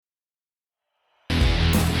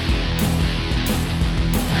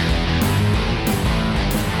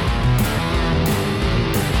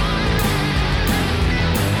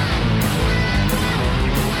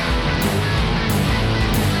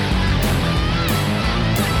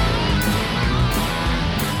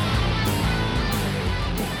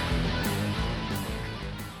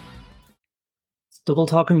Double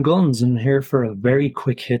Talking Guns, and here for a very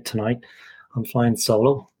quick hit tonight. I'm flying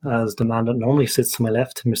solo, as the man that normally sits to my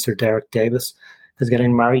left, Mr. Derek Davis, is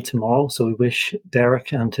getting married tomorrow. So we wish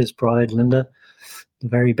Derek and his bride, Linda, the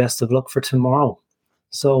very best of luck for tomorrow.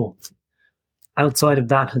 So outside of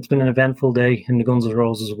that, it's been an eventful day in the Guns N'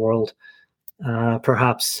 Roses world.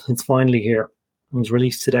 Perhaps it's finally here. It was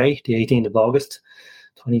released today, the 18th of August,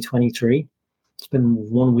 2023. It's been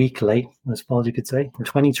 1 week late, I suppose you could say, or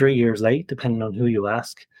 23 years late, depending on who you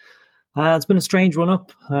ask. It's been a strange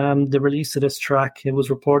run-up. The release of this track, it was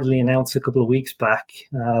reportedly announced a couple of weeks back.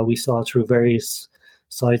 We saw through various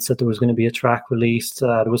sites that there was going to be a track released.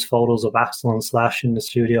 There was photos of Axl and Slash in the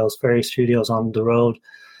studios, various studios on the road.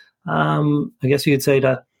 I guess you could say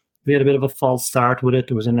that we had a bit of a false start with it.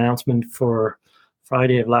 There was an announcement for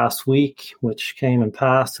Friday of last week, which came and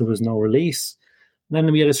passed. There was no release. And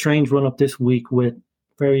then we had a strange run-up this week with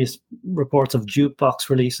various reports of jukebox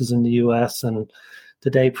releases in the US. And the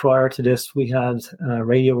day prior to this, we had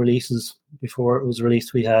radio releases. Before it was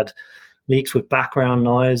released, we had leaks with background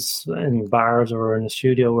noise in bars or in a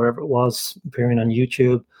studio, wherever it was, appearing on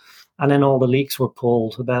YouTube. And then all the leaks were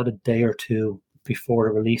pulled about a day or two before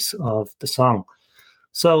the release of the song.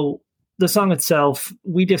 So the song itself,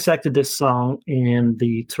 we dissected this song in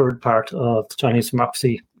the third part of the Chinese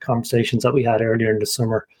Democracy conversations that we had earlier in the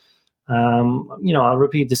summer. I'll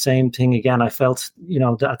repeat the same thing again. I felt,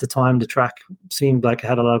 that at the time the track seemed like it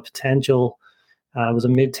had a lot of potential. It was a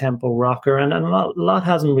mid-tempo rocker, and a lot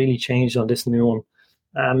hasn't really changed on this new one.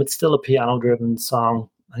 It's still a piano-driven song.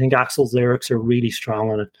 I think Axl's lyrics are really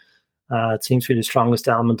strong on it. It seems to be the strongest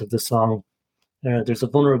element of the song. There's a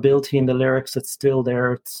vulnerability in the lyrics that's still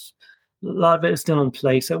there. A lot of it is still in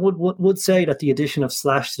place. I would say that the addition of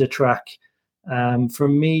Slash to the track, for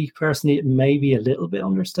me personally, it may be a little bit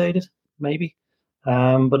understated, maybe.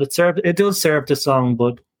 But it does serve the song,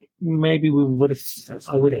 but maybe I would have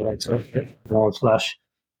liked to have more Slash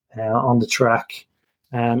on the track.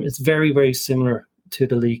 It's very, very similar to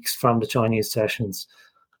the leaks from the Chinese sessions.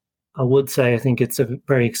 I would say I think it's a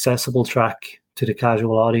very accessible track to the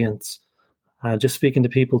casual audience. Just speaking to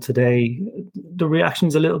people today, the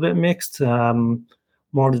reaction's a little bit mixed.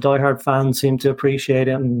 More of the diehard fans seem to appreciate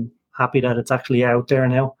it and happy that it's actually out there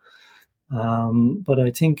now. But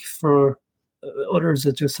I think for others,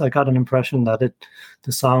 I got an impression that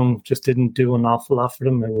the song just didn't do an awful lot for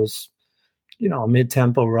them. It was, a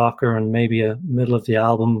mid-tempo rocker and maybe a middle of the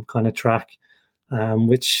album kind of track,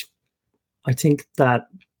 which I think that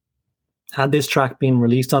had this track been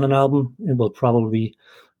released on an album, it will probably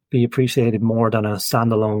be appreciated more than a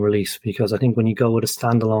standalone release, because I think when you go with a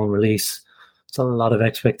standalone release, it's a lot of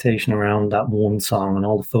expectation around that one song and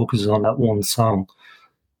all the focus is on that one song.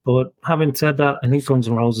 But having said that, I think Guns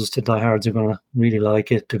N' Roses to diehards are going to really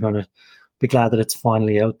like it. They're going to be glad that it's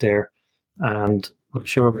finally out there, and I'm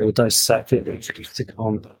sure we'll dissect it to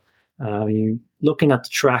come. Looking at the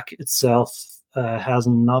track itself, has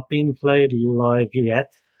not been played live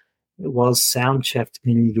yet. It was sound checked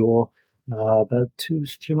in New York about two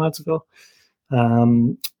months ago.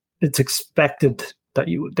 It's expected that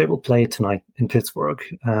they will play it tonight in Pittsburgh.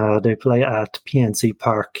 They play at PNC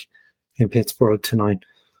Park in Pittsburgh tonight,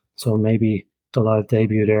 so maybe the live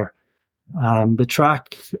debut there. The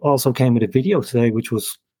track also came with a video today, which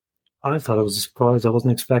I thought it was a surprise. I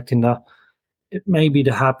wasn't expecting that. It may be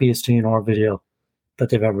the happiest GN'R video that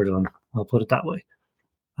they've ever done. I'll put it that way.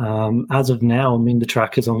 As of now, the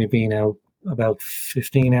track has only been out about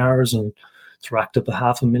 15 hours and it's racked up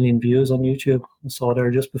 500,000 views on YouTube. I saw there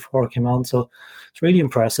just before it came on. So it's really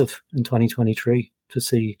impressive in 2023 to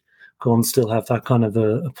see Guns still have that kind of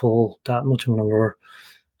a pull, that much of an allure.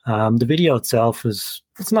 The video itself it's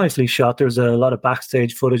nicely shot. There's a lot of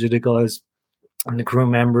backstage footage of the guys and the crew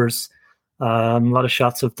members. A lot of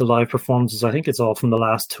shots of the live performances. I think it's all from the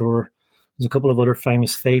last tour. There's a couple of other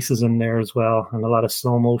famous faces in there as well, and a lot of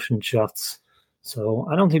slow motion shots. So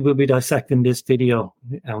I don't think we'll be dissecting this video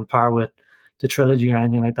on par with the trilogy or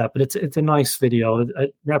anything like that, but it's a nice video.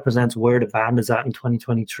 It represents where the band is at in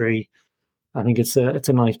 2023. I think it's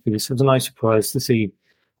a nice piece. It's a nice surprise to see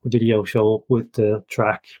the video show up with the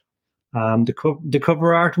track. The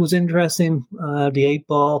cover art was interesting. The 8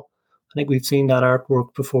 ball. I think we've seen that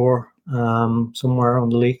artwork before somewhere on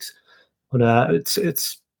the leaks. But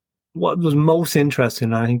it's what was most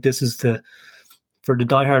interesting. I think this is for the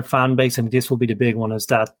diehard fan base, and this will be the big one, is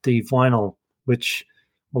that the vinyl, which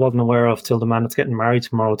I wasn't aware of till the man that's getting married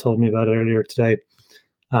tomorrow told me about it earlier today.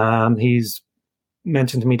 He's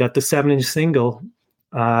mentioned to me that the 7-inch single,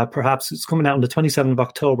 perhaps it's coming out on the 27th of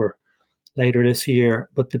October later this year,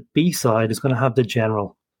 but the B-side is going to have the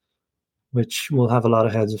General, which will have a lot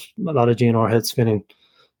of GN'R heads spinning.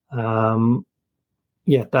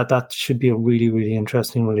 Yeah, that should be a really, really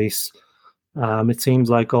interesting release. It seems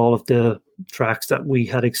like all of the tracks that we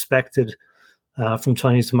had expected from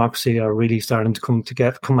Chinese Democracy are really starting to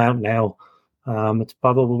come out now. It's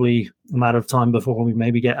probably a matter of time before we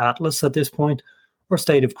maybe get Atlas at this point, or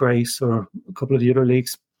State of Grace, or a couple of the other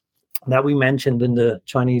leaks that we mentioned in the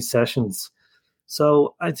Chinese sessions.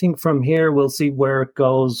 So I think from here we'll see where it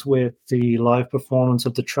goes with the live performance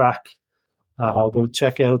of the track. We'll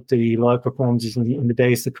check out the live performances in the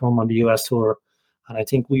days to come on the US tour. And I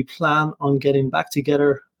think we plan on getting back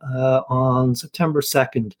together on September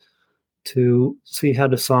 2nd to see how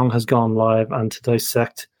the song has gone live and to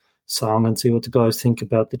dissect song and see what the guys think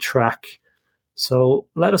about the track. So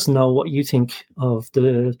let us know what you think of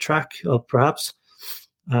the track, perhaps.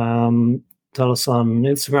 Tell us on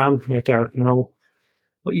Instagram, let Derek know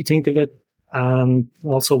what you think of it. And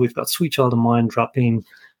also, we've got Sweet Child of Mine dropping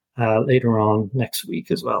later on next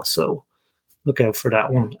week as well. So look out for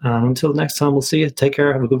that one. And until next time, we'll see you. Take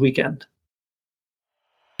care. Have a good weekend.